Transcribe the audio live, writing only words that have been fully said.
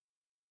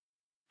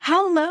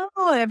Hello,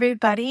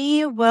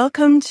 everybody.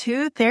 Welcome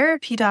to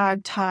Therapy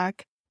Dog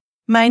Talk.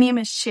 My name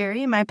is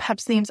Sherry. My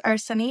pups' names are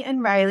Sunny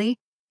and Riley.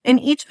 And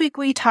each week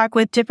we talk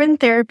with different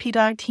therapy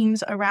dog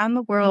teams around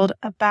the world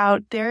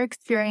about their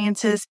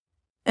experiences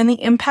and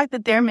the impact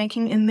that they're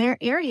making in their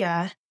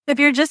area. If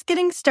you're just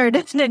getting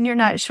started and you're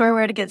not sure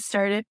where to get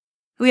started,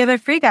 we have a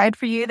free guide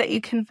for you that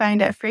you can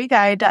find at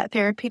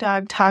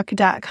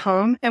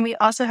freeguide.therapydogtalk.com. And we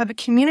also have a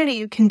community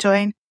you can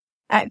join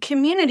at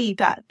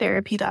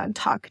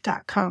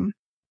community.therapydogtalk.com.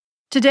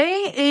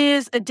 Today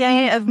is a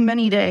day of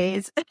many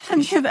days.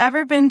 If you've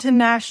ever been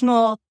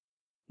to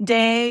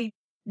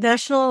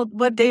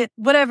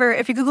whatever,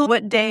 if you Google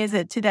what day is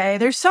it today,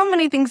 there's so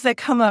many things that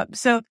come up.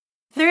 So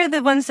three of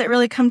the ones that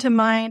really come to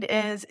mind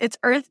is it's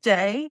Earth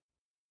Day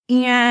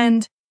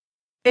and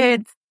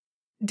it's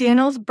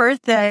Daniel's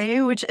birthday,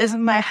 which is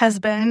my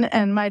husband,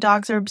 and my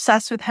dogs are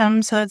obsessed with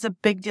him. So it's a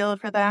big deal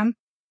for them.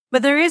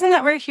 But the reason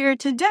that we're here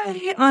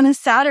today on a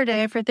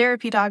Saturday for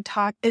Therapy Dog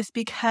Talk is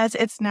because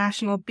it's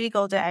National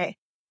Beagle Day.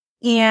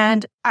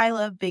 And I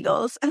love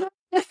beagles.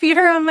 If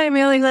you're on my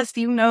mailing list,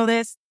 you know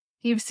this.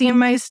 You've seen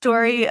my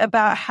story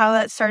about how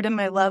that started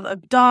my love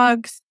of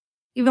dogs.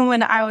 Even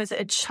when I was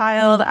a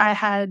child, I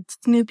had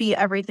Snoopy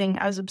everything.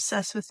 I was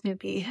obsessed with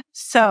Snoopy.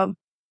 So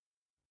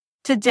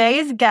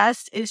today's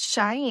guest is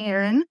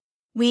Cheyanne.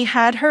 We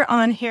had her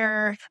on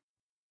here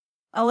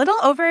a little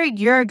over a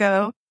year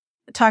ago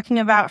talking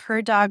about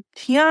her dog,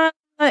 Tiana,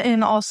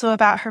 and also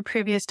about her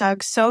previous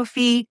dog,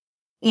 Sophie,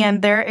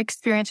 and their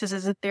experiences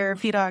as a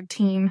therapy dog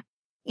team.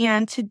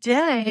 And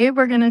today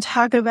we're going to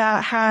talk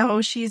about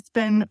how she's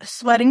been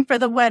sweating for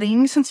the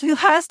wedding since we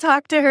last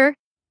talked to her.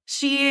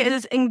 She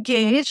is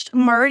engaged.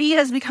 Mardi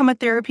has become a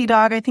therapy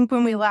dog. I think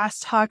when we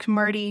last talked,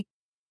 Mardi,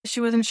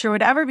 she wasn't sure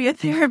would ever be a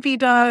therapy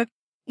dog.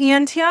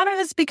 And Tiana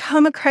has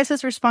become a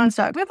crisis response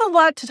dog. We have a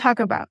lot to talk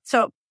about.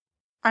 So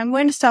I'm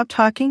going to stop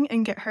talking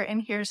and get her in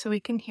here so we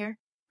can hear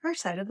her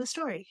side of the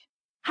story.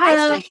 Hi,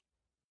 Hello.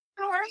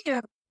 how are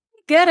you?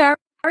 Good. How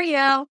are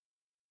you?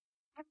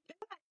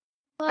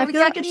 I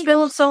feel like it's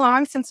been so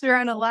long since we were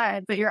on a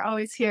live, but you're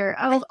always here.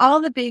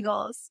 All the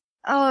beagles.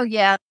 Oh,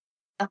 yeah.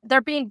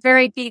 They're being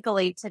very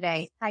beagly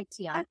today. Hi,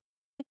 Tiana.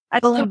 I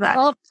love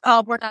that.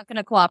 Oh, we're not going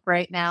to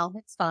cooperate now.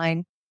 It's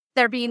fine.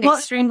 They're being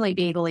extremely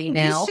beagly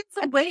now. She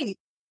said, wait.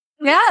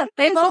 Yeah,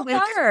 they both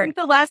I are. think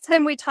the last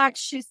time we talked,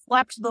 she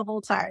slept the whole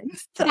time.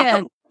 So.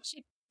 Yeah,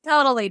 she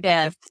totally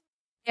did.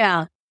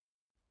 Yeah.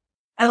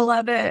 I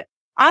love it.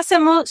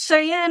 Awesome. Well,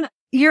 Cheyanne,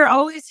 you're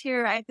always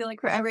here, I feel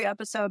like, for every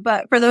episode.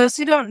 But for those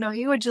who don't know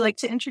you, would you like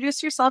to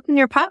introduce yourself and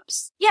your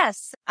pups?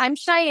 Yes, I'm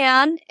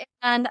Cheyanne,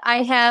 and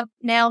I have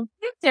now 2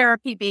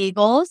 therapy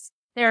beagles.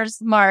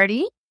 There's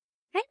Mardi.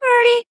 Hey,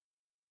 Mardi.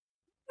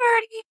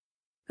 Mardi,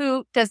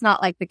 who does not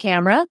like the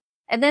camera.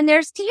 And then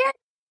there's Tiana.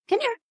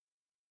 Come here.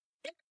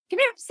 Come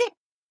here. Sit.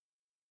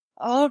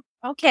 Oh,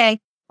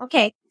 okay.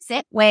 Okay.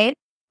 Sit. Wait.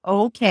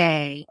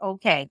 Okay.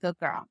 Okay. Good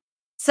girl.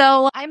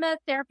 So I'm a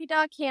therapy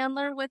dog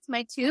handler with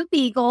my 2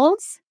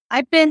 beagles.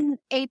 I've been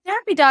a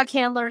therapy dog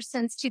handler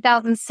since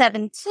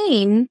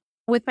 2017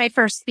 with my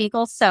first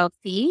beagle,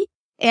 Sophie.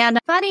 And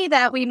funny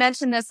that we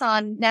mentioned this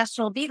on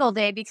National Beagle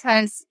Day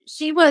because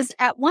she was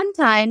at one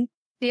time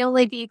the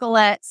only beagle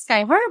at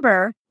Sky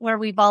Harbor where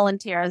we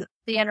volunteer,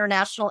 the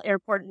International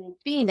Airport in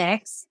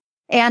Phoenix.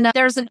 And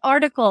there's an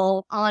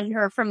article on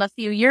her from a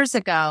few years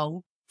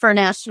ago for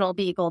National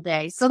Beagle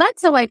Day. So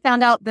that's how I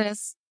found out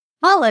this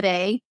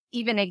holiday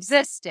even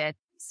existed.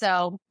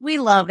 So we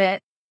love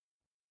it.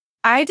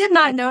 I did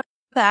not know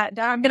that.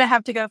 Now I'm going to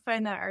have to go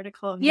find that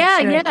article.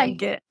 Yeah.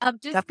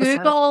 Just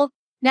Google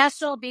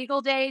National Beagle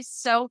Day,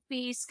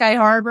 Sophie, Sky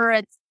Harbor.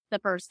 It's the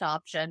first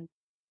option.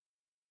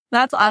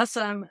 That's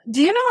awesome.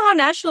 Do you know how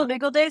National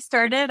Beagle Day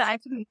started? I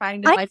couldn't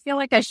find it. I feel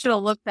like I should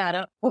have looked that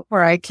up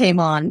before I came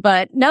on.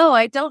 But no,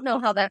 I don't know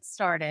how that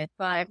started.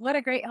 But what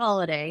a great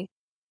holiday.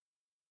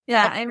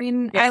 Yeah, I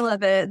mean, I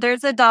love it.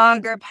 There's a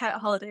dog or pet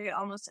holiday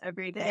almost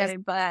every day,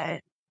 but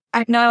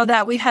I know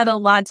that we had a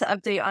lot to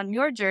update on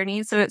your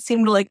journey, so it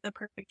seemed like the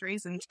perfect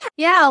reason.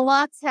 Yeah,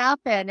 lots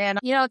happened. And,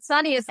 it's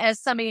funny, as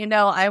some of you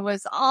know, I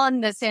was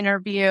on this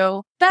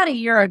interview about a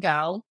year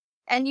ago,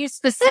 and you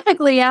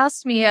specifically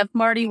asked me if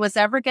Mardi was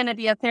ever going to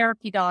be a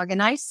therapy dog,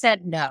 and I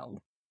said no.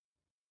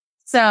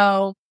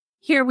 So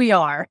here we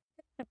are.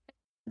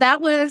 That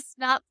was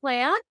not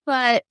planned,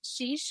 but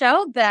she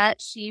showed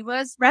that she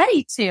was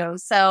ready to.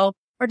 So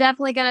we're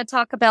definitely going to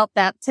talk about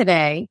that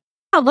today.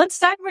 Let's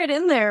dive right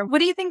in there. What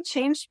do you think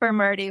changed for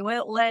Mardi?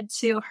 What led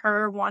to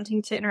her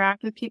wanting to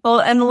interact with people?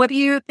 And what do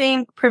you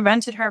think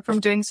prevented her from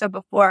doing so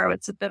before?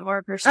 What's a bit more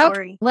of her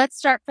story? Okay, let's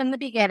start from the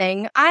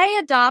beginning. I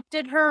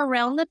adopted her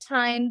around the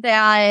time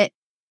that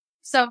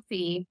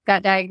Sophie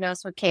got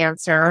diagnosed with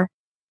cancer.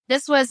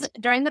 This was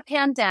during the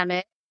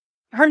pandemic.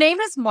 Her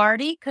name is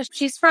Mardi because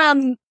she's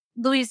from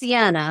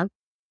Louisiana,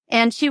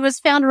 and she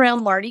was found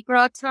around Mardi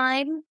Gras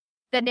time.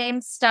 The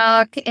name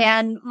stuck,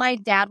 and my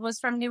dad was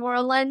from New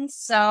Orleans,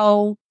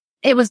 so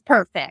it was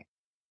perfect.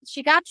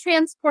 She got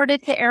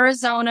transported to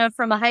Arizona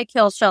from a high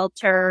kill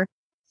shelter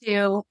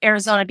to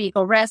Arizona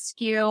Beagle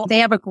Rescue. They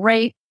have a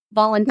great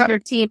volunteer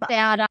team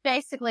that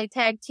basically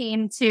tag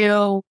team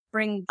to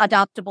bring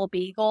adoptable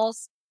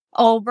beagles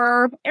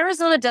over.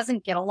 Arizona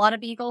doesn't get a lot of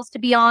beagles, to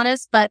be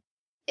honest, but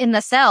in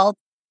the South,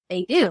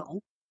 they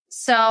do.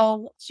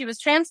 So she was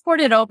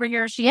transported over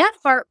here. She had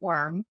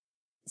heartworm.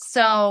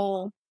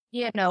 So,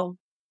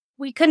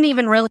 we couldn't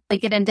even really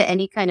get into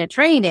any kind of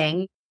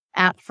training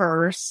at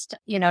first,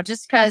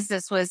 just because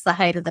this was the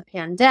height of the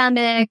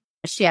pandemic.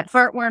 She had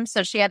heartworm,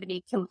 so she had to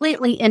be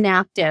completely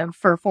inactive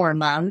for 4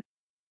 months.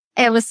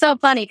 It was so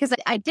funny because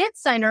I did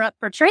sign her up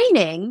for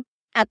training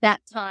at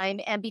that time.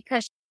 And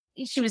because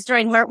she was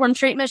doing heartworm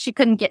treatment, she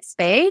couldn't get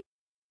spayed.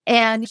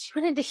 And she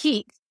went into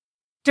heat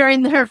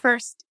during her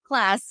first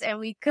class and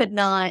we could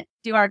not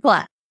do our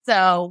class.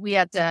 So we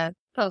had to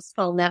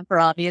postpone that for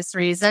obvious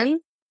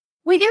reasons.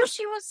 We knew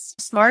she was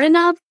smart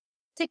enough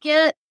to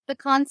get the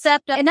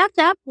concept. And at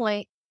that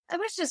point, I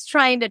was just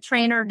trying to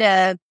train her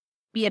to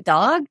be a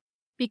dog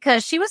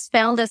because she was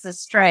found as a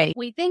stray.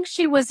 We think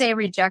she was a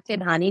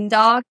rejected hunting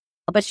dog,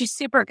 but she's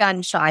super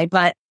gun shy,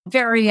 but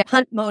very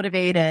hunt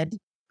motivated,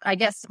 I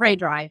guess, prey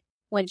drive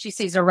when she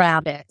sees a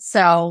rabbit.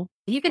 So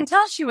you can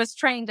tell she was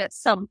trained at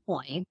some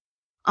point.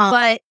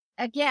 But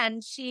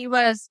again, she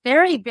was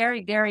very,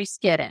 very, very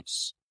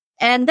skittish.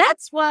 And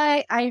that's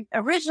why I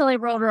originally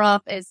wrote her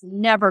off as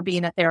never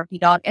being a therapy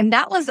dog. And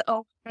that was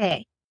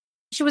okay.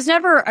 She was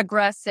never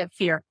aggressive,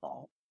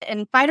 fearful.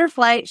 In fight or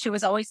flight, she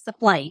was always the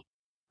flight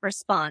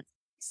response.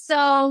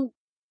 So,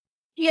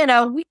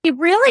 we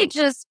really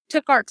just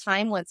took our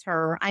time with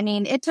her. I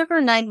mean, it took her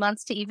 9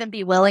 months to even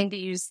be willing to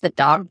use the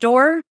dog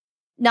door,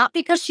 not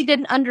because she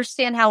didn't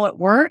understand how it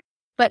worked,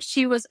 but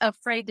she was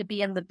afraid to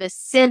be in the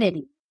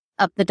vicinity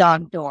of the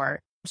dog door.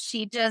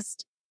 She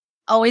just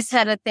always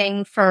had a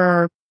thing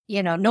for,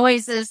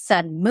 noises,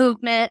 sudden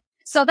movement.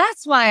 So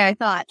that's why I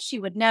thought she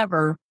would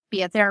never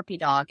be a therapy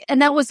dog.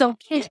 And that was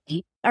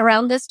okay.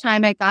 Around this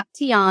time, I got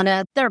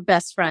Tiana. They're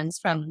best friends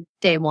from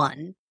day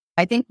one.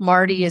 I think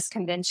Mardi is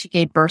convinced she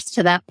gave birth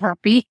to that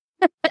puppy.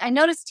 I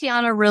noticed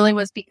Tiana really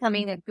was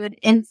becoming a good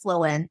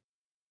influence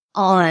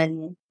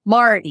on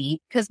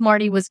Mardi because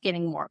Mardi was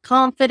getting more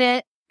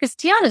confident because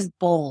Tiana's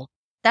bold.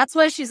 That's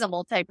why she's a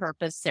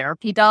multi-purpose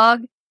therapy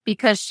dog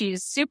because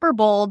she's super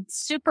bold,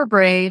 super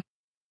brave.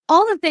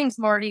 All the things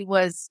Mardi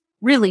was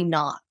really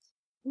not.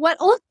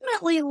 What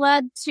ultimately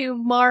led to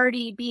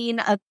Mardi being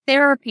a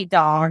therapy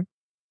dog,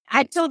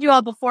 I told you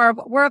all before,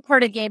 we're a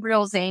part of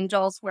Gabriel's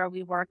Angels where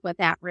we work with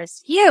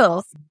at-risk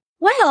youth.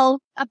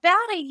 Well,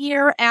 about a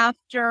year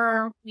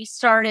after we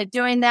started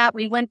doing that,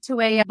 we went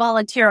to a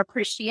volunteer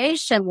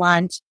appreciation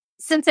lunch.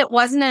 Since it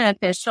wasn't an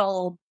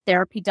official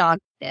therapy dog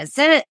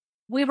visit,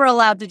 we were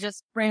allowed to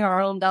just bring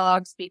our own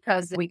dogs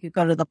because we could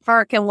go to the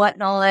park and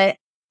whatnot.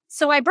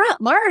 So I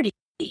brought Mardi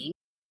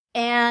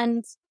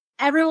and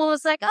everyone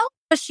was like, oh,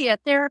 is she a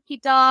therapy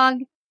dog?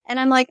 And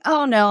I'm like,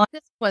 oh no,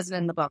 this wasn't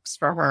in the books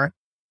for her.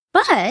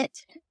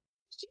 But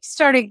she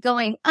started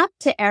going up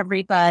to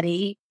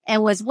everybody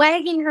and was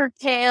wagging her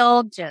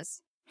tail,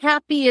 just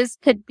happy as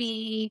could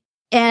be,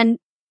 and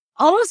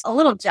almost a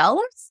little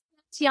jealous.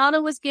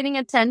 Tiana was getting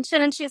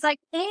attention and she's like,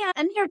 hey,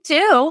 I'm here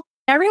too.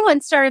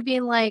 Everyone started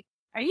being like,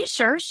 are you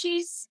sure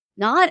she's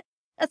not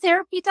a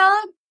therapy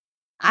dog?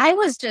 I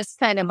was just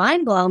kind of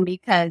mind blown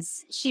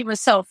because she was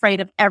so afraid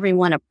of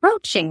everyone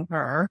approaching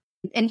her.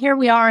 And here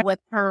we are with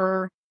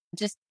her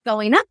just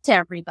going up to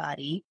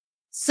everybody.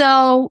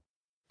 So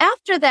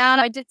after that,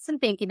 I did some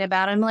thinking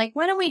about it. I'm like,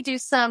 why don't we do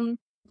some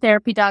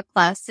therapy dog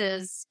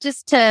classes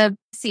just to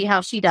see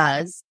how she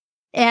does?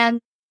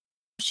 And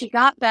she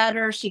got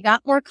better. She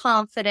got more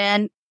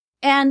confident.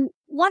 And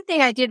one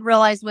thing I did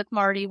realize with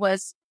Mardi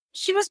was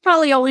she was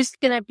probably always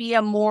going to be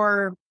a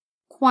more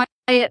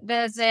quiet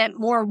visit,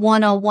 more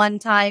one-on-one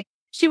type.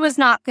 She was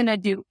not going to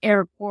do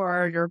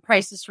airport or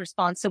crisis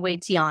response the way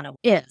Tiana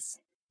is.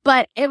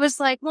 But it was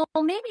like, well,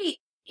 maybe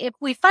if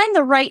we find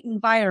the right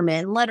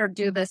environment and let her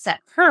do this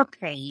at her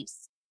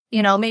pace,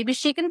 maybe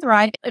she can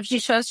thrive. If she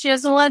shows she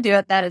doesn't want to do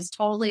it, that is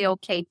totally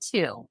okay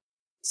too.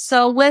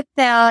 So with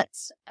that,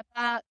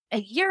 about a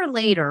year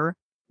later,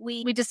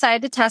 we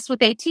decided to test with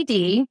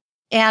ATD,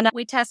 and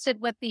we tested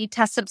with the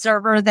test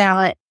observer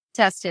that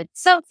tested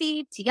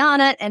Sophie,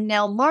 Tiana, and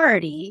now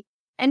Mardi.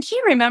 And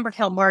she remembered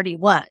how Mardi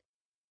was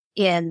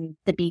in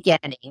the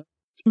beginning.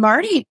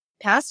 Mardi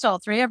passed all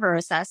 3 of her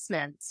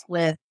assessments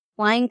with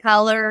flying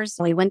colors.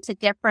 We went to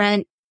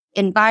different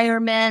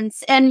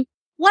environments. And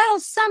while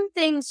some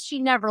things she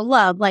never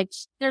loved, like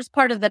there's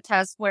part of the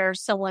test where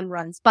someone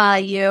runs by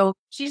you,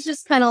 she's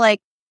just kind of like,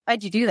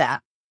 why'd you do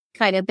that?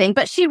 Kind of thing.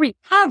 But she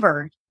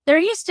recovered. There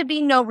used to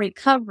be no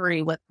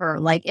recovery with her.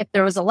 Like if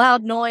there was a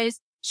loud noise,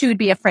 she would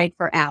be afraid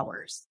for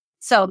hours.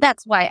 So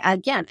that's why,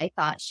 again, I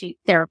thought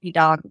therapy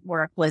dog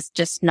work was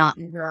just not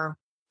in her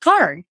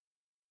card.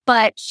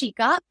 But she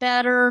got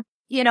better,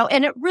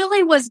 and it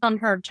really was on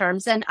her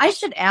terms. And I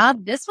should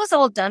add, this was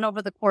all done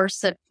over the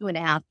course of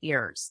 2.5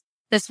 years.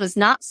 This was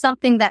not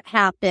something that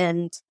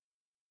happened,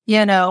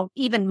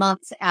 even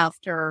months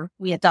after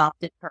we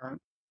adopted her.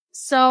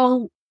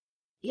 So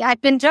yeah,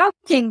 I've been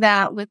joking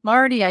that with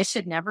Mardi, I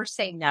should never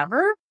say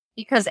never,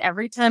 because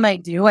every time I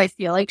do, I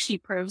feel like she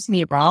proves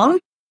me wrong.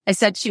 I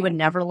said she would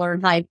never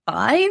learn high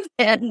five,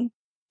 and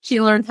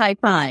she learned high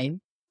five.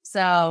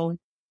 So,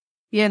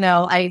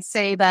 I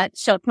say that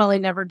she'll probably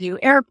never do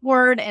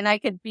airport, and I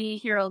could be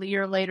here a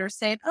year later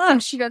saying, oh,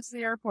 she goes to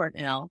the airport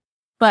now.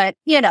 But,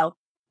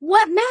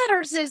 what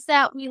matters is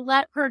that we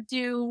let her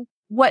do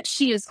what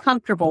she is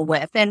comfortable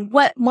with. And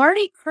what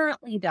Mardi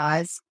currently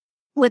does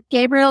with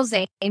Gabriel's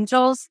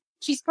Angels,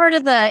 she's part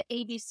of the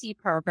ABC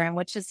program,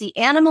 which is the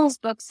Animals,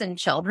 Books, and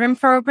Children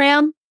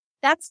program.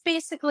 That's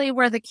basically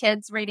where the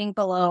kids reading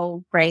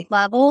below grade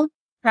level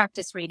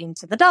practice reading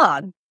to the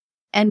dog.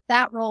 And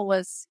that role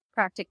was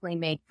practically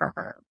made for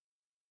her.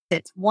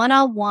 It's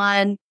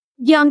one-on-one.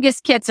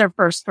 Youngest kids are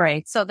first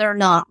grade, so they're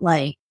not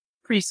like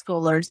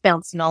preschoolers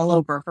bouncing all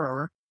over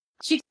her.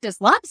 She just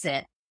loves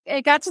it.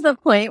 It got to the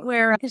point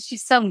where, because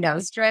she's so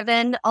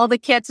nose-driven, all the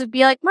kids would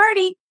be like,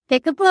 Mardi,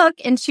 take a book,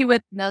 and she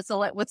would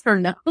nuzzle it with her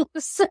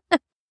nose.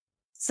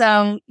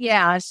 So,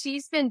 yeah,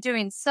 she's been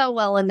doing so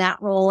well in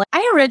that role.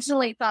 I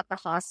originally thought the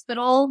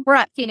hospital, we're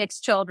at Phoenix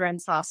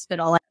Children's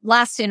Hospital.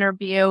 Last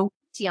interview,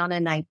 Tiana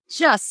and I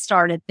just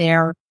started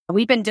there.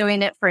 We've been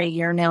doing it for a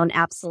year now and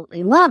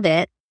absolutely love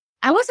it.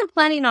 I wasn't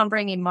planning on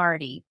bringing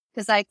Mardi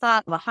because I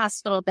thought the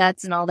hospital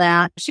beds and all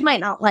that, she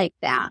might not like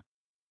that.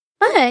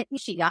 But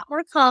she got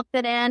more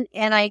confident,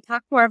 and I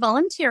talked to our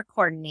volunteer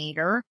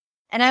coordinator,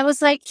 and I was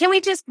like, can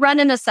we just run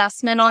an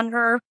assessment on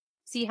her,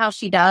 see how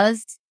she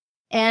does?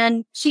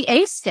 And she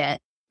aced it.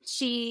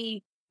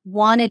 She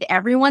wanted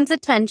everyone's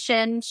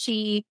attention.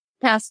 She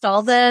passed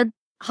all the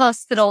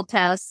hospital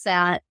tests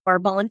that our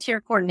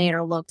volunteer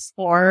coordinator looks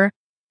for.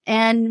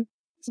 And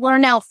we're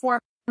now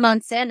 4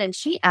 months in, and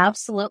she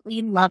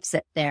absolutely loves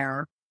it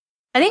there.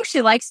 I think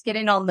she likes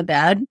getting on the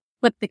bed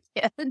with the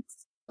kids.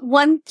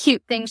 One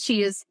cute thing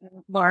she has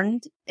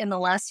learned in the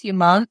last few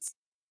months,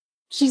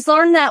 she's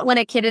learned that when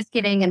a kid is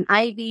getting an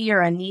IV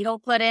or a needle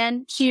put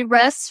in, she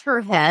rests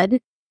her head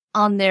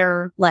on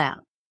their lap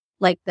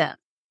like that.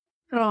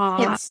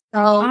 Aww. It's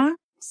so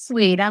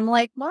sweet. I'm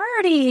like,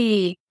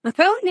 Mardi,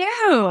 who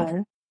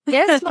knew?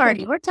 Yes,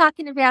 Mardi, we're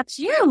talking about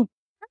you,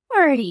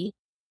 Mardi.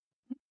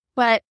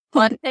 But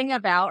one thing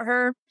about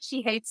her,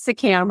 she hates the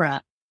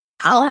camera.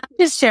 I'll have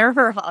to share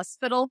her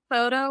hospital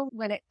photo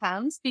when it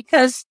comes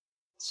because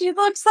she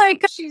looks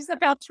like she's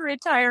about to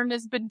retire and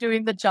has been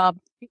doing the job.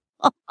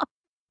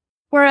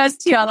 Whereas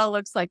Tiana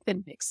looks like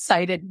an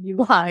excited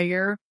new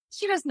hire.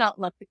 She does not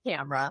love the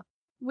camera.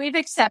 We've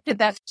accepted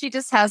that she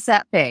just has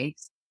that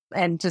face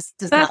and just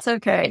does That's not.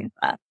 okay.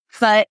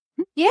 But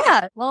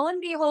yeah, lo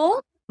and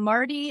behold,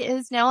 Mardi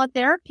is now a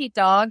therapy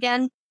dog.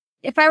 And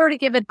if I were to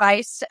give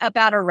advice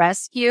about a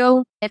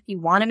rescue, if you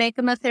want to make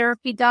them a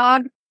therapy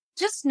dog,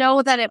 just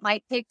know that it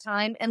might take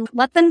time and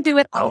let them do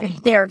it on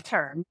their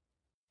term.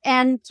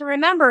 And to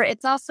remember,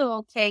 it's also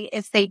okay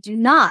if they do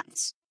not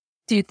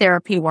do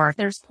therapy work.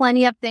 There's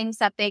plenty of things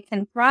that they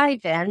can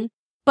thrive in.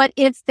 But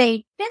if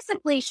they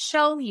physically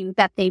show you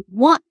that they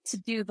want to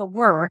do the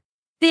work,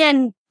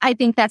 then I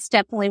think that's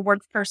definitely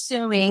worth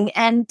pursuing,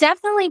 and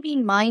definitely be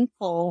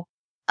mindful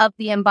of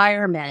the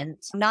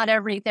environment. Not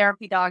every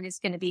therapy dog is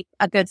going to be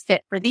a good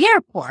fit for the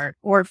airport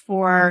or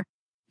for,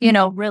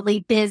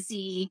 really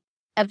busy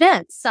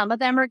events. Some of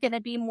them are going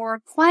to be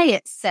more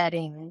quiet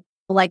setting,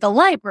 like a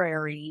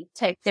library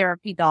type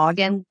therapy dog.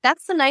 And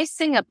that's the nice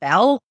thing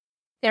about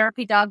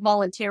therapy dog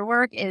volunteer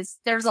work is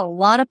there's a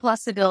lot of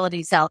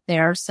possibilities out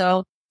there.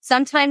 So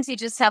sometimes you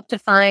just have to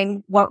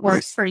find what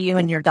works for you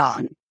and your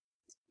dog.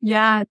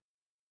 Yeah,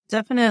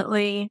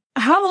 definitely.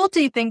 How old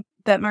do you think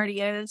that Mardi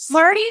is?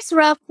 Mardi's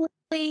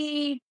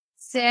roughly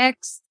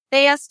 6.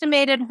 They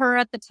estimated her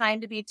at the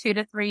time to be 2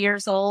 to 3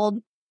 years old,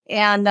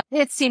 and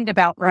it seemed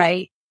about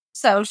right.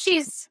 So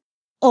she's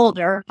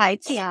older. Hi,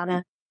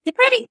 Tiana. You're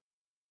pretty.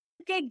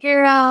 Good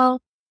girl.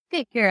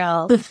 Good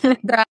girl.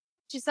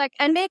 She's like,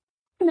 and maybe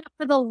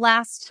for the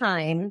last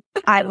time,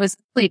 I was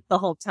asleep the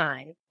whole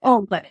time.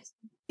 Oh, but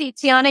see,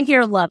 Tiana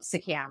here loves the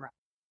camera.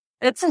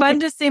 It's fun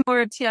to see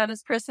more of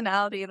Tiana's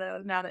personality,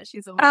 though, now that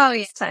she's awake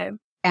this time.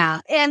 Yeah.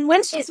 And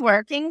when she's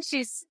working,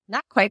 she's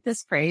not quite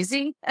this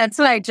crazy. That's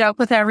what I joke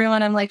with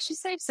everyone. I'm like, she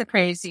saves the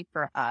crazy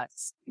for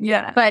us.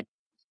 Yeah. But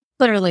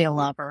literally a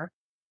lover.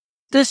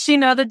 Does she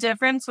know the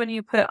difference when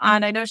you put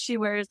on? I know she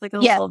wears like a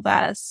little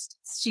vest.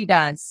 She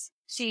does.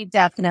 She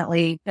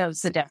definitely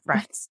knows the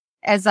difference.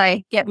 As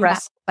I get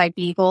rested by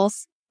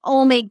Beagles.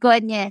 Oh my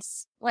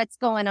goodness. What's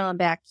going on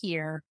back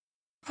here?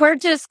 We're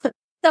just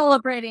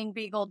celebrating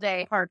Beagle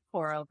Day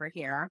hardcore over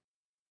here.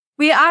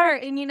 We are.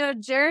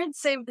 And, Jared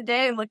saved the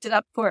day and looked it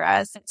up for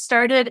us. It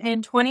started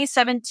in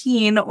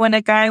 2017 when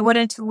a guy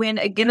wanted to win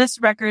a Guinness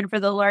record for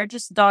the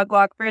largest dog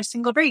walk for a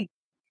single breed.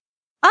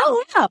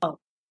 Oh, wow.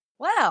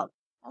 Wow.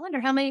 I wonder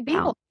how many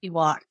Beagles he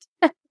walked.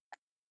 I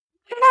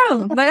don't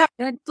know. But I have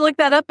to look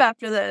that up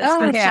after this. Oh,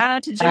 but yeah. shout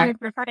out to Jared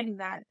for finding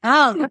that.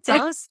 Oh,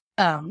 that's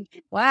awesome.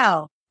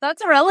 Wow.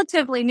 That's a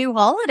relatively new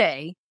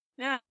holiday.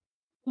 Yeah.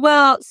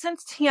 Well,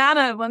 since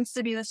Tiana wants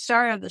to be the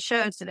star of the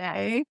show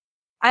today,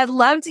 I'd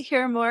love to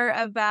hear more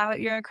about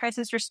your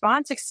crisis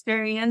response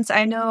experience.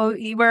 I know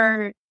you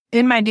were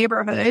in my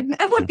neighborhood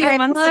a few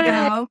months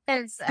ago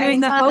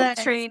doing the hope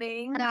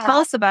training. Tell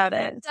us about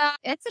it.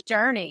 It's a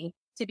journey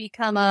to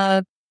become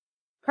a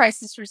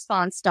crisis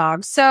response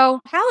dog. So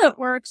how it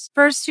works,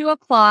 first you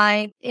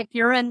apply if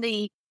you're in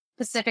the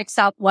Pacific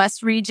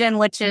Southwest region,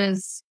 which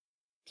is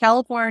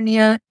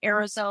California,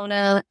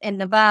 Arizona, and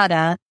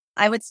Nevada.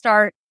 I would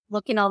start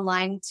looking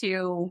online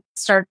to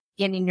start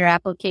getting your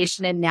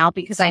application in now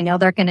because I know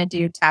they're going to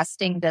do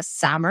testing this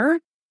summer.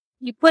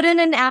 You put in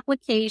an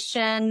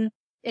application.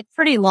 It's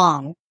pretty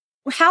long.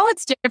 How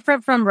it's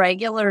different from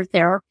regular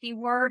therapy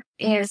work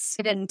is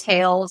it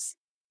entails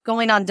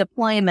going on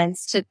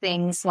deployments to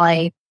things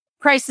like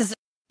crisis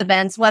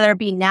events, whether it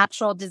be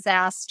natural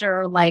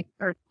disaster like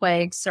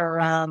earthquakes or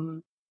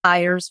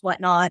fires,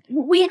 whatnot.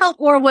 We help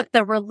more with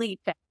the relief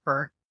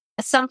effort.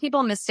 Some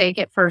people mistake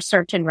it for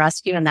search and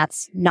rescue, and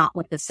that's not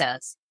what this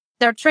is.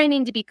 They're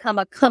training to become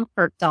a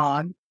comfort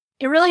dog.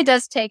 It really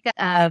does take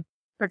a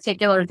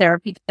particular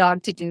therapy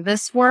dog to do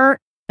this work.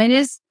 It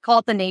is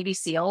called the Navy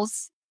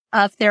SEALs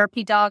of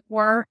therapy dog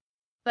work.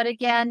 But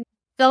again,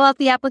 fill out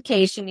the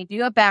application, you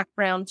do a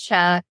background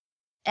check,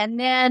 and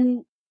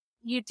then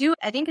you do,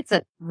 I think it's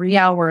a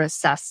 3-hour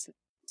assessment.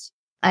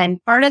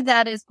 And part of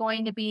that is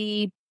going to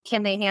be,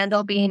 can they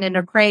handle being in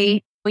a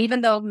crate?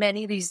 Even though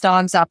many of these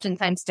dogs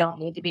oftentimes don't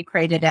need to be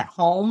crated at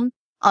home,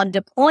 on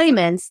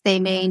deployments, they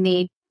may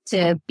need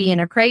to be in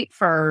a crate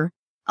for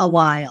a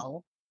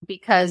while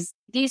because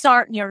these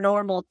aren't your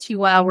normal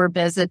 2-hour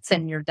visits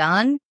and you're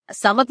done.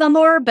 Some of them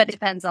are, but it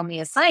depends on the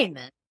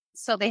assignment.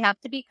 So they have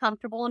to be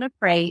comfortable in a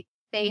crate.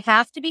 They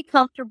have to be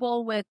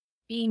comfortable with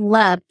being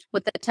left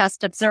with the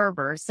test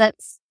observers.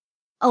 That's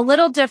a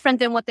little different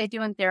than what they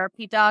do in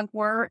therapy dog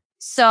work.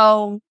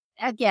 So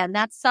again,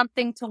 that's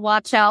something to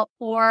watch out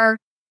for.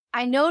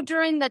 I know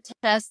during the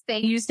test, they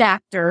used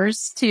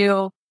actors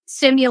to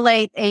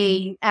simulate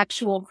a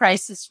actual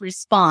crisis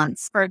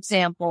response. For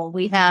example,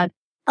 we had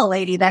a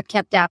lady that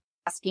kept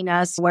asking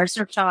us, where's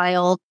her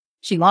child?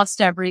 She lost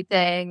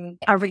everything.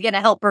 Are we going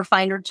to help her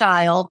find her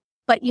child?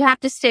 But you have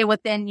to stay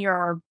within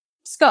your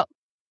scope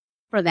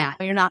for that.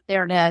 You're not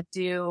there to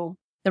do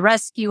the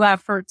rescue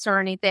efforts or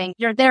anything.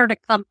 You're there to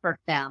comfort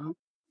them.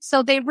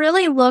 So they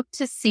really look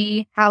to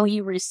see how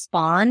you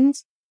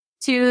respond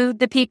to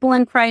the people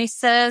in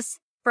crisis.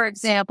 For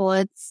example,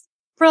 it's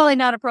probably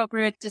not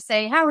appropriate to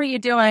say, how are you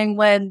doing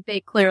when they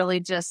clearly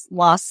just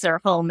lost their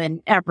home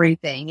and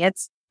everything?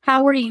 It's,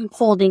 how are you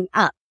holding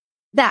up?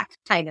 That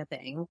kind of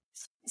thing.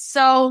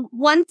 So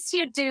once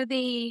you do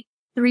the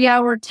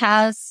 3-hour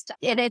test,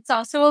 and it's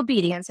also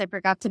obedience, I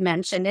forgot to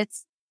mention,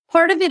 it's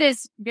part of it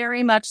is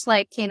very much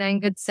like Canine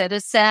Good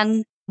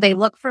Citizen. They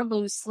look for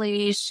loose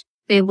leash.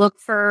 They look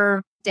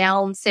for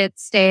down, sit,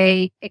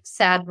 stay,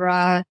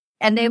 etc.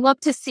 And they look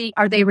to see,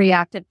 are they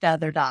reactive to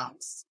other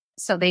dogs?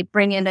 So they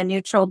bring in a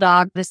neutral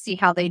dog to see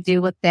how they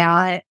do with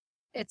that.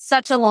 It's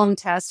such a long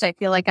test. I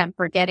feel like I'm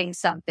forgetting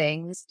some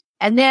things.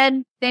 And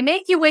then they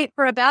make you wait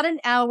for about an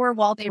hour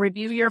while they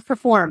review your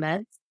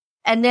performance.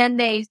 And then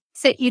they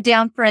sit you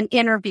down for an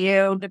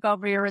interview to go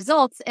over your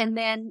results. And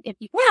then if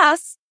you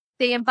pass,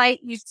 they invite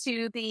you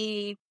to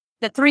the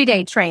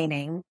 3-day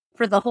training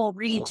for the whole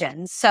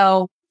region.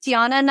 So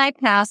Tiana and I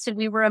passed and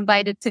we were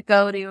invited to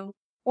go to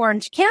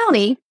Orange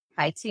County.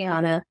 Hi,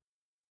 Tiana.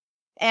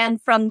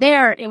 And from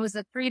there, it was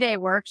a 3-day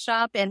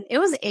workshop and it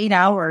was 8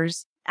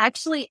 hours.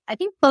 Actually, I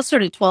think closer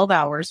to 12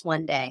 hours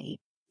one day.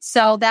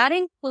 So that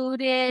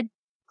included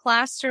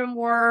classroom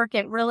work.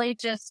 It really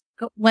just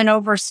went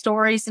over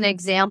stories and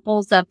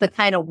examples of the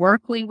kind of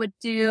work we would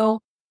do.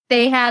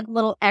 They had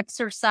little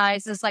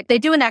exercises, like they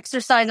do an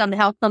exercise on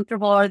how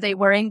comfortable are they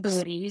wearing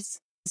booties.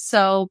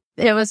 So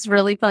it was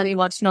really funny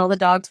watching all the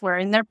dogs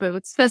wearing their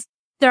boots because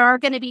there are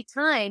going to be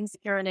times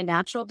if you're in a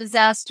natural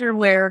disaster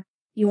where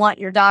you want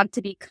your dog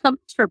to be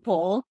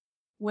comfortable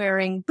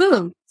wearing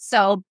boots.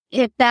 So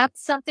if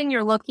that's something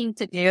you're looking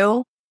to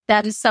do,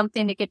 that is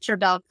something to get your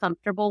dog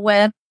comfortable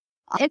with.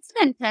 It's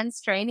an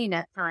intense training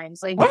at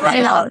times. Like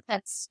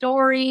intense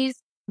stories.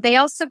 They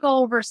also go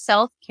over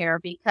self-care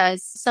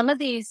because some of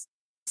these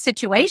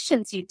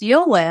situations you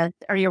deal with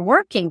or you're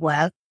working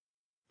with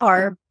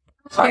are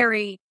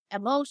very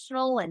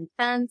emotional,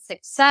 intense,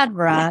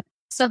 etc.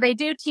 So they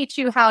do teach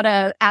you how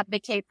to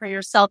advocate for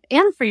yourself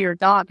and for your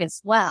dog as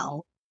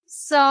well.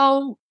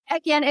 So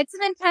again, it's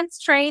an intense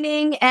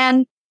training.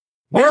 And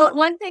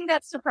one thing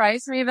that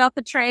surprised me about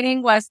the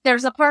training was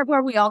there's a part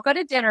where we all go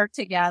to dinner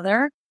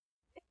together.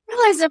 I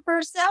realized at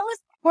first that was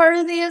part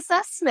of the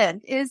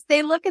assessment is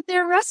they look at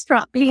their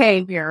restaurant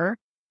behavior.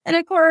 And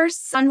of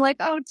course, I'm like,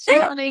 oh,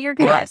 Tiana, you're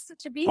going to have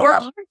such a beagle,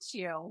 aren't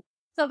you?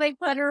 So they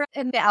put her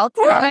in the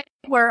outside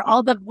where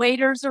all the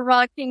waiters are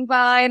walking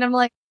by. And I'm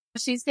like,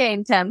 she's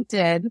getting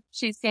tempted.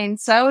 She's getting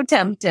so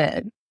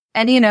tempted.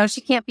 And, you know,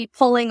 she can't be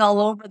pulling all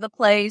over the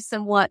place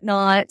and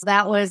whatnot.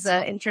 That was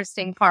an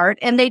interesting part.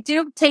 And they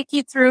do take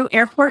you through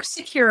airport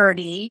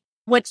security,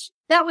 which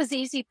that was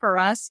easy for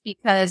us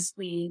because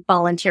we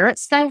volunteer at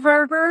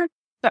Skyverber.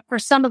 But for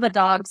some of the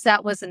dogs,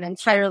 that was an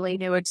entirely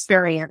new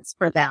experience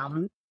for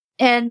them.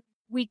 And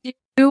we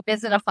do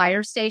visit a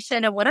fire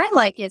station. And what I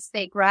like is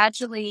they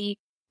gradually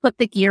put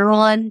the gear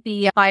on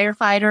the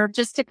firefighter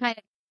just to kind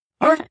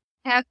of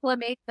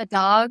acclimate the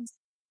dogs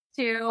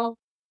to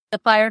the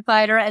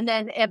firefighter. And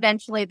then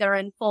eventually they're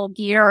in full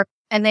gear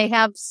and they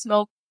have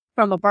smoke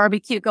from a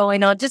barbecue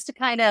going on just to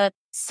kind of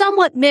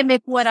somewhat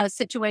mimic what a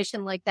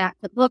situation like that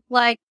could look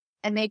like.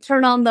 And they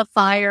turn on the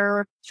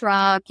fire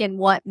truck and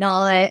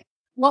whatnot.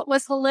 What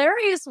was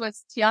hilarious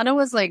was Tiana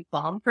was like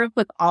bomb-proof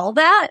with all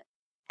that.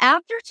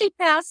 After she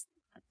passed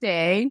that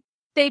day,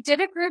 they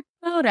did a group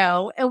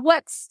photo, and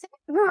what set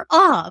her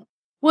up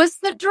was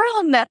the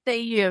drone that they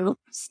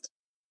used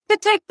to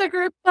take the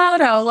group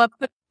photo of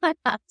the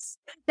class.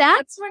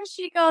 That's when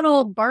she got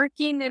all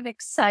barking and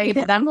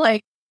excited. I'm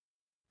like,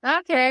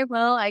 okay,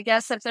 well, I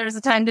guess if there's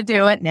a time to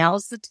do it,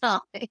 now's the time.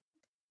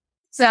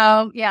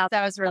 So yeah,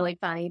 that was really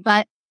funny,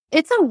 but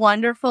it's a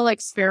wonderful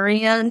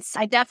experience.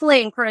 I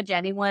definitely encourage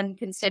anyone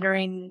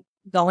considering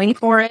going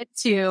for it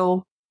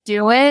to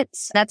do it.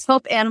 That's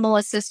Hope Animal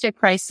Assisted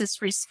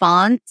Crisis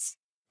Response.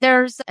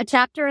 There's a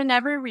chapter in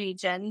every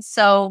region,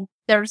 so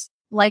there's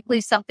likely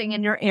something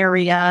in your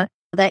area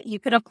that you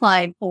could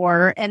apply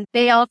for. And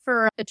they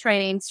offer the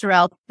trainings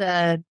throughout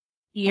the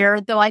year,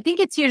 though I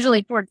think it's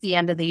usually towards the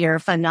end of the year,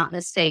 if I'm not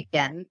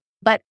mistaken.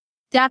 But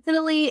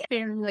definitely if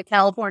you're in the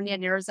California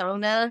and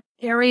Arizona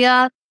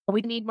area,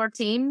 we need more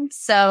teams.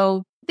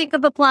 So think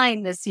of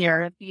applying this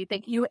year if you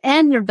think you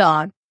and your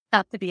dog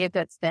have to be a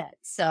good fit.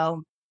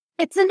 So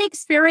it's an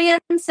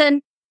experience,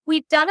 and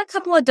we've done a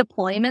couple of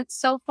deployments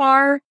so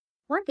far.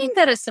 One thing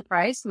that has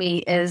surprised me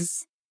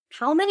is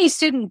how many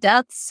student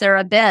deaths there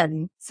have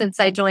been since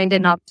I joined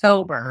in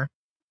October.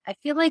 I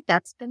feel like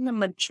that's been the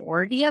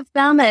majority of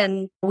them.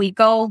 And we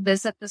go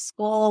visit the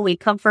school, we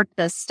comfort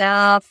the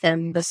staff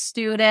and the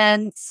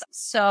students.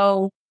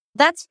 So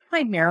that's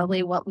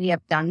primarily what we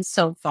have done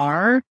so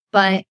far.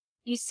 But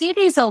you see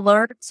these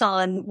alerts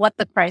on what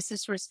the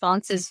crisis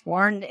response is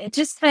for, and it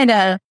just kind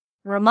of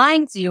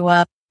reminds you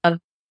of,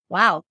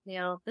 wow,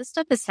 this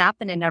stuff is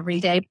happening every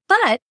day,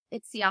 but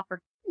it's the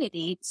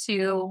opportunity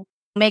to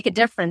make a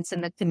difference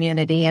in the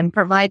community and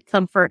provide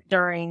comfort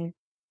during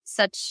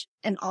such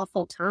an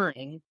awful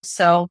time.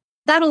 So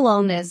that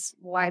alone is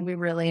why we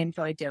really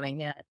enjoy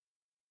doing it.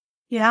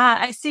 Yeah,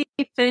 I see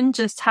Finn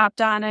just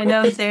hopped on. I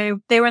know they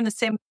were in the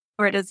same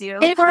board as you.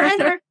 They were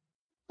in our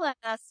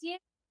class. Yeah.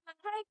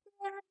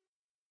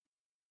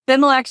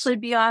 Finn will actually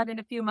be on in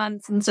a few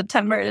months in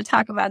September to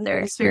talk about their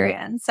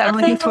experience. So I'm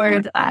looking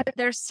forward to that.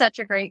 They're such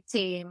a great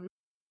team.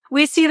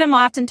 We see them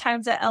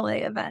oftentimes at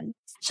LA events.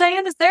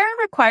 Cheyanne, is there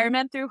a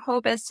requirement through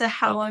Hope as to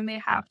how long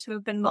they have to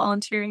have been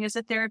volunteering as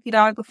a therapy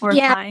dog before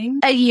applying?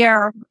 A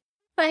year.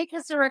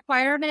 Because the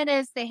requirement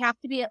is they have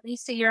to be at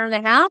least a year and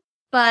a half,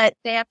 but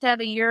they have to have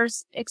a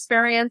year's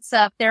experience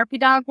of therapy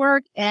dog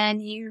work,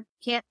 and you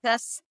can't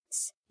test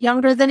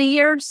younger than a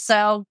year.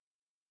 So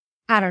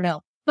I don't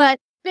know. But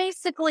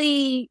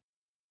basically,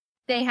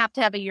 they have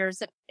to have a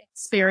year's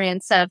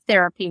experience of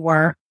therapy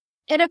work.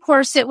 And of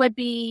course, it would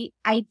be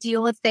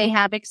ideal if they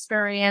have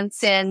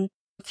experience in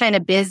kind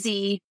of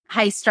busy,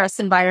 high stress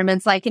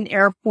environments like an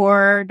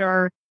airport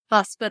or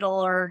hospital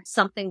or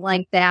something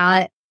like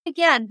that.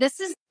 Again, this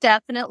is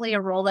definitely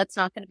a role that's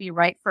not going to be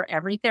right for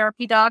every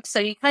therapy dog. So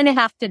you kind of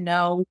have to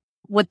know,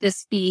 would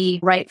this be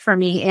right for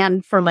me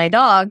and for my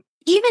dog?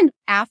 Even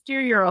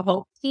after you're a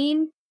Hope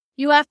team,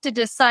 you have to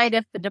decide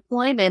if the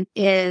deployment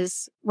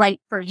is right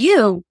for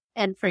you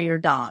and for your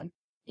dog.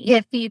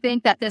 If you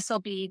think that this will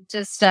be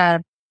just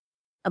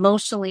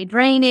emotionally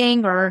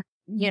draining, or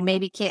you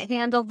maybe can't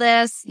handle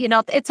this,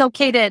 it's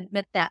okay to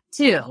admit that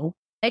too.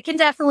 It can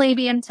definitely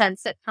be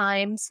intense at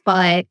times,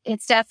 but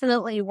it's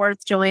definitely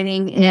worth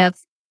joining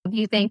if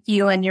you think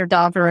you and your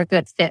dog are a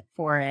good fit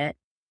for it.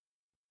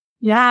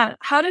 Yeah.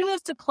 How do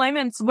those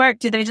deployments work?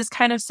 Do they just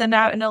kind of send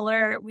out an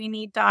alert? We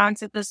need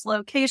dogs at this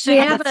location.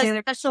 They have a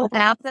special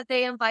app that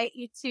they invite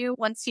you to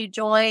once you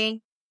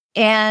join,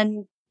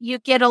 and you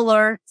get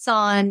alerts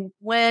on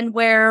when,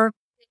 where,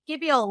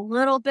 give you a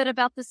little bit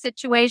about the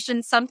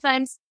situation.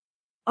 Sometimes,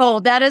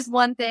 that is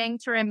one thing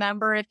to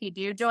remember if you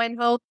do join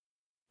Hope.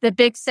 The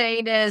big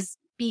saying is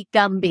be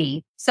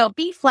Gumby. So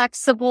be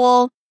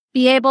flexible,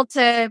 be able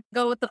to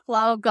go with the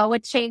flow, go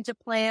with change of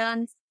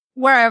plans.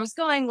 Where I was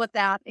going with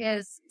that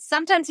is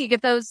sometimes you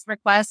get those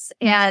requests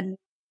and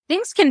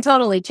things can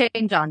totally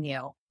change on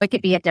you. It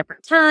could be a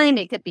different time.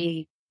 It could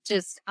be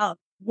just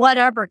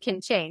whatever can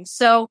change.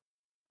 So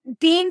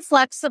being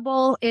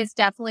flexible is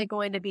definitely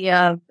going to be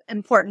an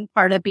important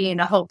part of being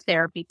a Hope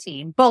therapy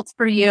team, both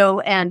for you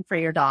and for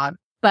your dog.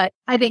 But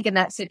I think in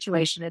that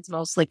situation, it's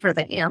mostly for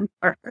the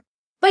hamper.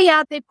 But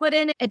yeah, they put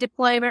in a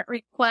deployment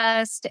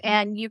request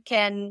and you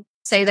can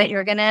say that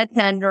you're going to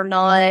attend or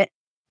not.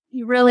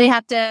 You really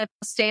have to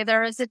stay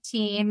there as a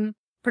team.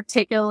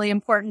 Particularly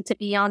important to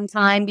be on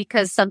time,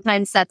 because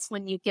sometimes that's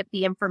when you get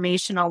the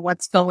information on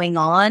what's going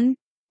on.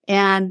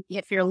 And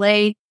if you're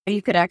late,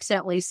 you could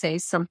accidentally say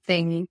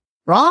something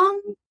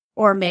wrong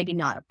or maybe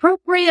not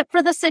appropriate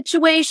for the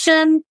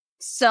situation.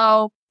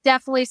 So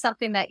definitely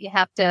something that you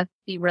have to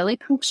be really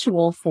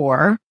punctual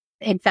for.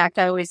 In fact,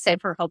 I always say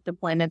for hope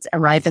deployments,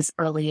 arrive as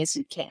early as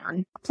you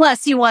can.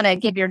 Plus, you want to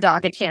give your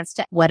dog a chance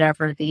to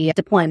whatever the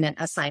deployment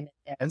assignment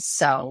is.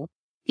 So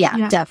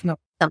yeah,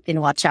 definitely something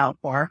to watch out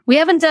for. We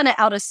haven't done an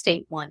out of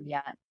state one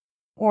yet,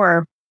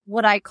 or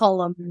what I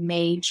call a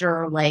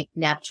major like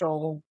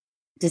natural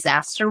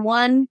disaster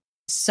one.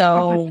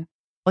 So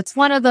it's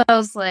one of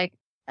those like,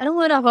 I don't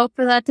want to hope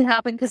for that to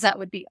happen because that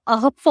would be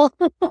awful.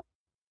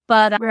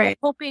 But I'm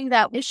hoping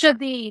that should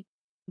the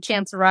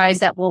chance arise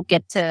that we'll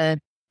get to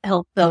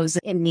help those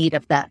in need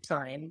of that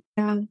time.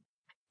 Yeah.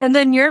 And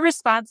then you're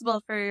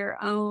responsible for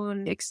your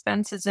own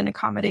expenses and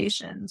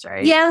accommodations,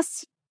 right?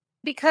 Yes.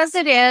 Because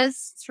it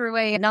is through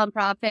a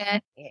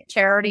nonprofit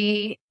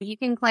charity, you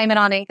can claim it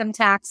on income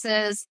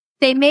taxes.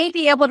 They may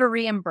be able to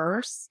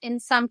reimburse in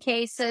some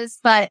cases,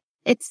 but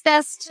it's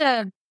best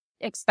to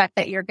expect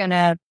that you're going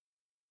to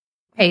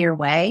pay your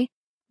way.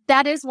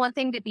 That is one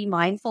thing to be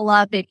mindful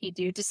of if you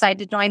do decide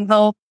to join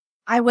Hope.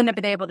 I wouldn't have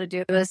been able to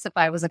do this if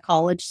I was a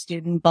college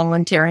student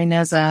volunteering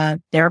as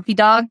a therapy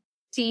dog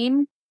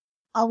team.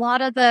 A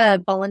lot of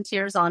the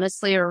volunteers,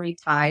 honestly, are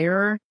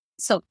retired,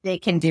 so they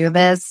can do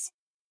this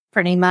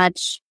pretty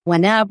much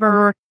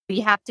whenever.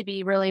 You have to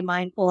be really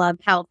mindful of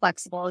how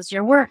flexible is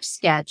your work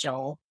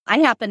schedule. I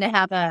happen to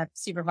have a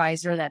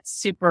supervisor that's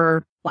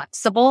super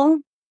flexible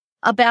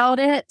about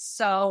it,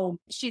 so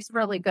she's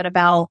really good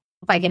about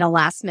if I get a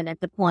last minute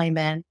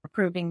deployment,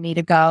 approving me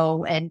to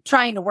go and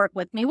trying to work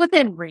with me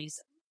within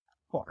reason.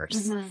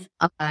 Course.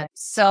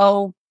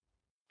 So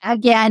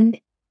again,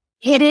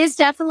 it is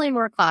definitely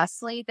more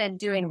costly than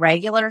doing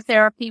regular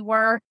therapy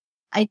work.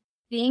 I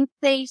think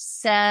they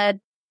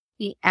said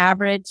the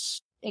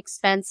average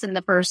expense in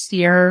the first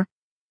year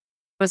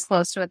was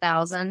close to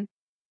 $1,000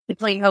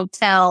 between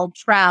hotel,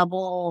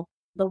 travel,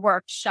 the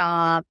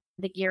workshop,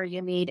 the gear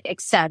you need,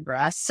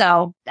 etc.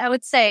 So I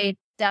would say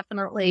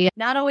definitely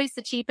not always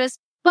the cheapest,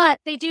 but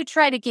they do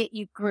try to get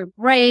you group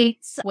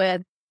rates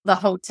with the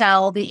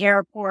hotel, the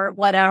airport,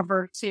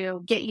 whatever,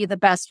 to get you the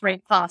best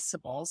rate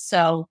possible.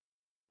 So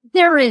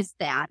there is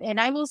that.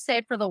 And I will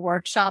say for the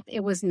workshop,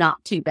 it was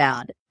not too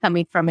bad.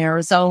 Coming from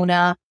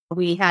Arizona,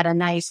 we had a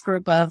nice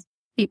group of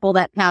people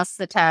that passed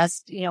the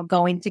test,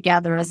 going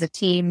together as a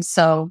team.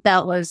 So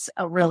that was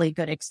a really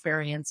good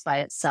experience by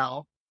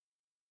itself.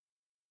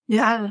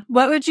 Yeah.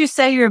 What would you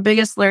say your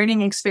biggest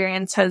learning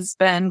experience has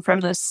been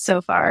from this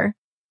so far?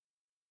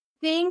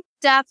 I think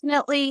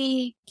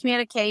definitely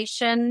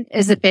communication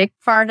is a big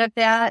part of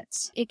that.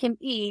 It can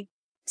be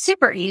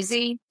super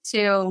easy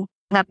to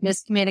have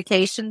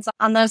miscommunications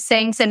on those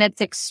things, and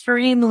it's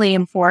extremely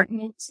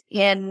important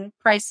in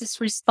crisis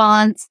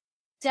response.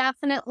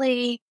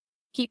 Definitely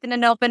keeping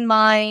an open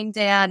mind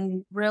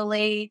and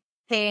really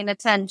paying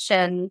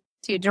attention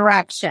to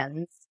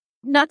directions.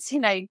 Not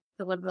saying I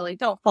deliberately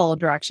don't follow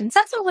directions.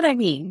 That's not what I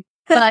mean.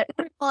 But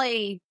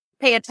really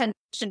pay attention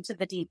to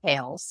the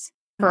details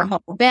for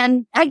Hope.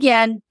 And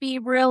again, be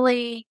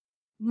really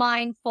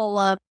mindful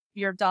of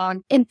your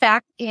dog. In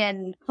fact,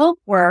 in Hope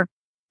work,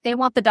 they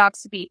want the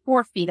dogs to be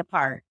 4 feet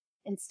apart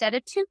instead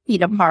of 2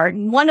 feet apart.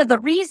 And one of the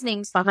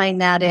reasonings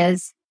behind that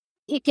is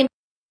it can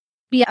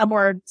be a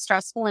more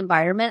stressful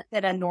environment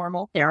than a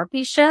normal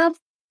therapy shift.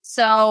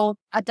 So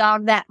a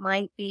dog that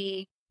might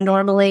be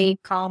normally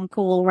calm,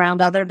 cool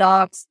around other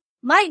dogs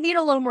might need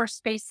a little more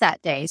space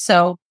that day.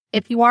 So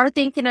if you are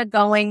thinking of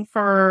going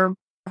for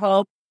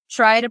Hope,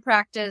 try to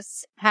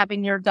practice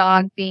having your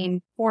dog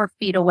being 4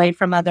 feet away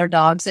from other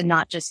dogs and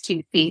not just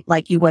 2 feet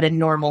like you would in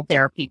normal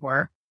therapy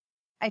work.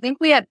 I think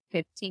we had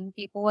 15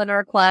 people in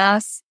our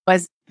class,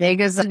 as big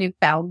as a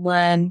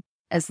Newfoundland,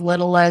 as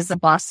little as a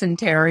Boston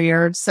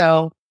Terrier.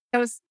 So it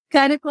was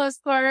kind of close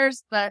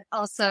quarters, but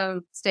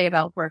also stay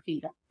about 4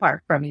 feet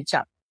apart from each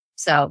other.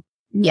 So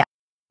yeah.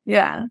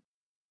 Yeah.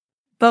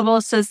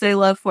 Bubble says they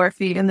love 4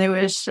 feet and they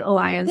wish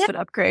Alliance would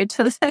upgrade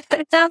to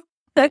the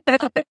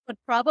would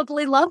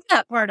probably love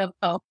that part of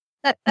Hope.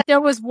 There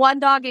was one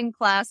dog in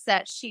class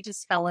that she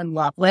just fell in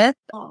love with,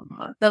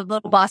 the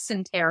little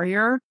Boston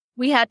Terrier.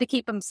 We had to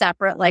keep them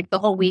separate like the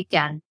whole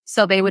weekend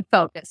so they would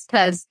focus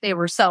because they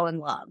were so in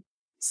love.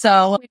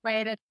 So we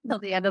waited until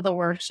the end of the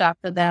workshop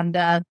for them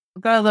to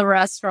go to the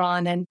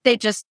restaurant, and they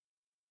just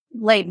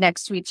laid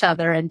next to each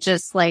other and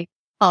just like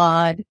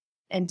pawed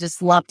and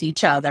just loved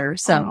each other.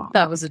 So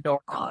that was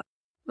adorable.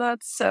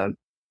 That's so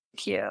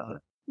cute.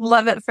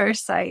 Love at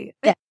first sight.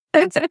 Yeah.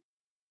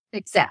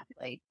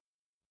 Exactly.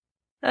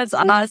 That's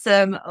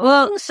awesome.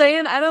 Well,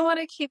 Cheyanne, I don't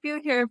want to keep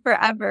you here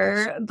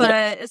forever,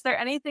 but is there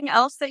anything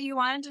else that you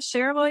wanted to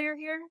share while you're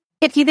here?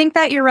 If you think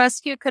that your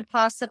rescue could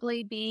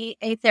possibly be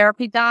a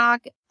therapy dog,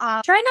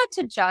 try not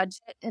to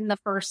judge it in the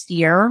first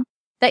year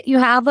that you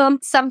have them.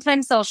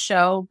 Sometimes they'll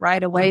show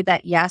right away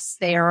that, yes,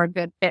 they are a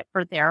good fit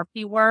for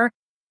therapy work,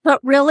 but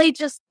really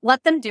just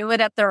let them do it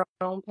at their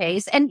own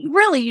pace. And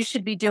really, you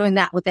should be doing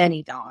that with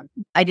any dog.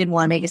 I didn't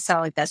want to make it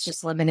sound like that's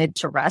just limited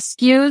to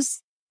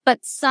rescues, but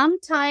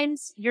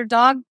sometimes your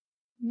dog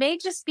may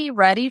just be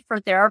ready for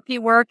therapy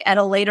work at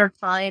a later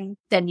time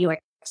than you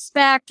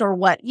expect or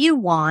what you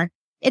want.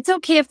 It's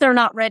okay if they're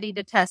not ready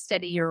to test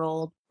at a year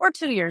old or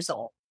 2 years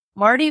old.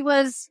 Mardi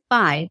was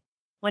 5.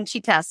 when she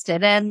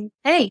tested. And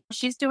hey,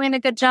 she's doing a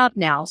good job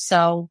now.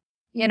 So,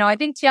 I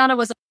think Tiana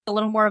was a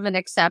little more of an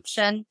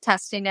exception,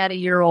 testing at a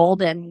year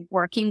old and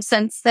working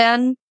since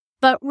then.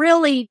 But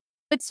really,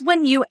 it's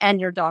when you and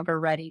your dog are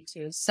ready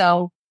to.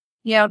 So,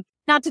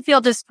 not to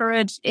feel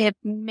discouraged if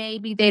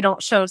maybe they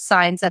don't show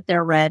signs that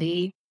they're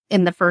ready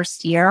in the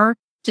first year.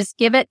 Just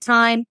give it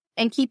time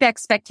and keep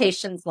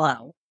expectations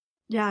low.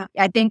 Yeah.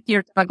 I think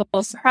your dog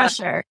will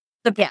Pressure.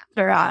 The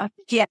pressure off.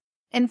 Yeah.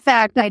 In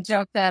fact, I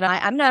joke that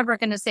I'm never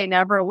going to say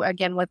never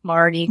again with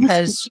Marty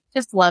because she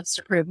just loves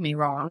to prove me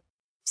wrong.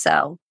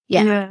 So,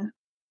 yeah.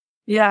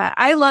 Yeah.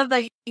 I love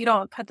that you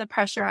don't put the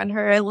pressure on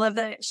her. I love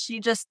that she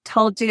just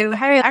told you,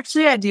 hey,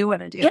 actually, I do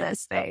want to do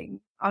this thing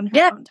on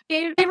her own.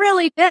 She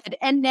really did.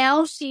 And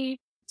now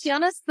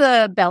Tiana's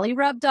the belly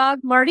rub dog.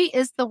 Marty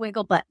is the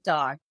wiggle butt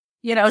dog.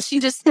 She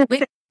just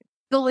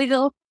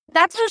wiggle.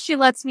 That's how she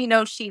lets me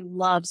know she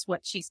loves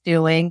what she's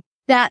doing.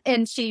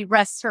 And she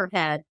rests her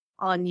head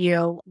on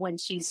you when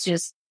she's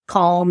just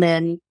calm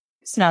and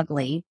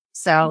snuggly.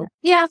 So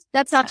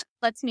that's how she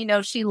lets me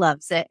know she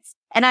loves it.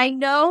 And I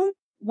know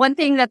one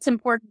thing that's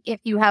important if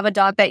you have a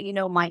dog that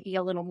might be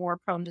a little more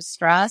prone to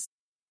stress,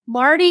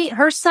 Marty,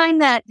 her sign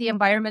that the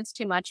environment's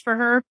too much for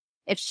her,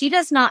 if she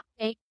does not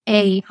take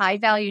a high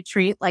value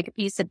treat like a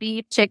piece of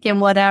beef,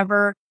 chicken,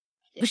 whatever,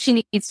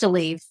 she needs to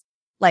leave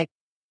like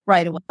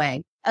right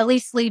away. At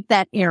least leave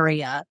that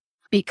area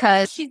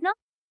because she's not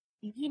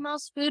the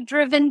most food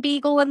driven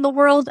beagle in the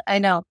world. I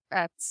know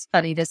that's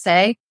funny to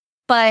say,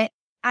 but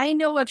I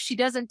know if she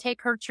doesn't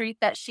take her treat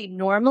that she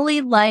normally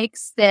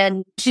likes,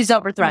 then she's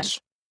over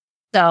threshold.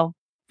 So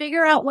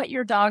figure out what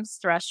your dog's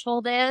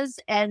threshold is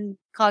and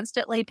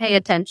constantly pay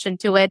attention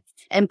to it.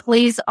 And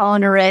please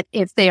honor it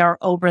if they are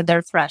over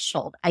their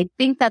threshold. I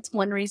think that's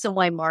one reason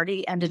why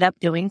Marty ended up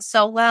doing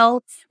so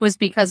well was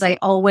because I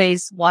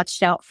always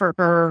watched out for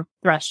her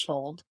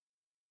threshold.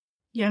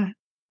 Yeah,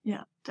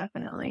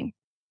 definitely.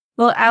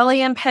 Well,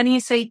 Allie and Penny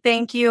say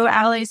thank you.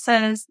 Allie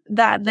says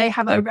that they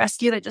have a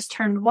rescue that just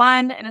turned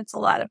 1 and it's a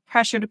lot of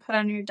pressure to put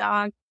on your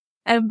dog.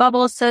 And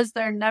Bubbles says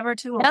they're never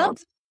too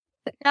old.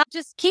 Now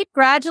just keep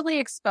gradually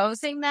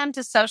exposing them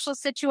to social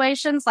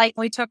situations. Like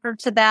we took her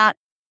to that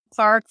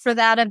park for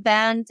that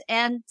event.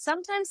 And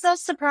sometimes they'll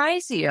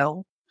surprise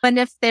you. And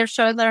if they're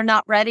sure they're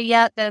not ready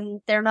yet,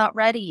 then they're not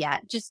ready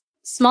yet. Just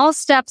small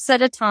steps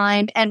at a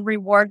time and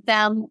reward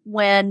them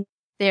when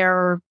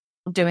they're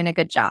doing a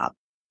good job.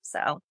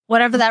 So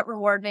whatever that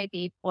reward may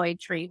be, toy,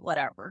 treat,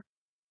 whatever.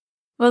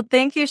 Well,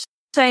 thank you,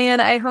 Cheyanne.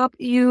 I hope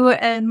you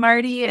and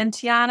Marty and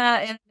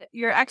Tiana and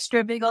your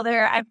extra beagle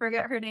there, I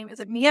forget her name. Is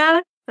it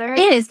Mia?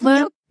 It is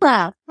Lula.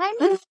 I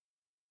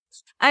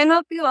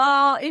hope you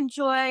all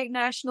enjoy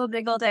National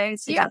Beagle Day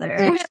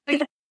together.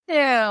 Thank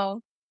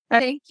you.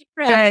 Thank you.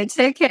 All right,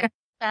 take care.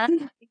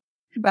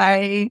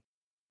 Bye.